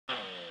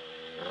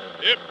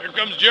Yep, here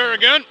comes Jer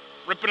again,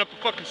 ripping up a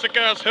fucking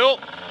sick-ass hill.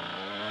 Woo!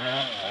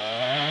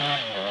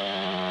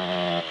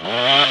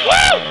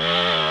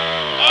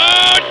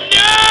 Oh,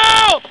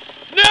 no!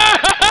 No!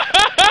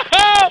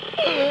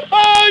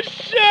 Oh,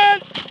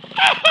 shit!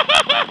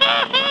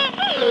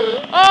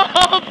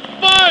 Oh,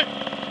 fuck!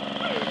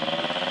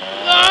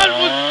 That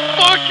was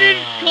fucking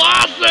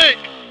classic!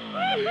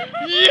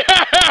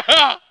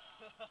 Yeah!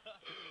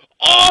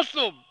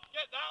 Awesome!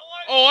 Get that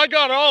one? Oh, I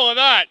got all of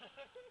that.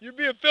 You're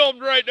being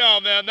filmed right now,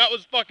 man. That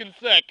was fucking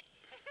sick.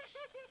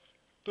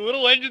 The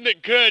little engine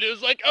that could, it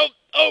was like, oh,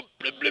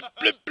 blip, blip,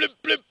 blip, blip,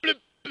 blip,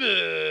 blip.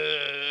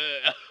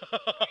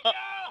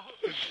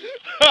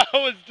 That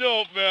was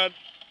dope, man.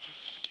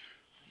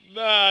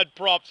 Mad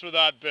props for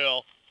that,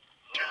 Bill.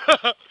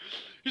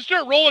 You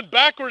start rolling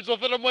backwards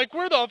with it, I'm like,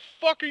 where the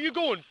fuck are you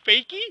going,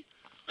 Fakie?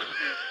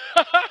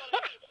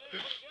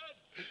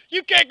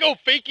 You can't go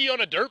Fakie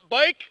on a dirt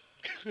bike.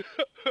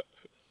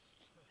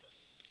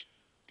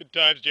 Good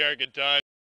times, Jared, good times.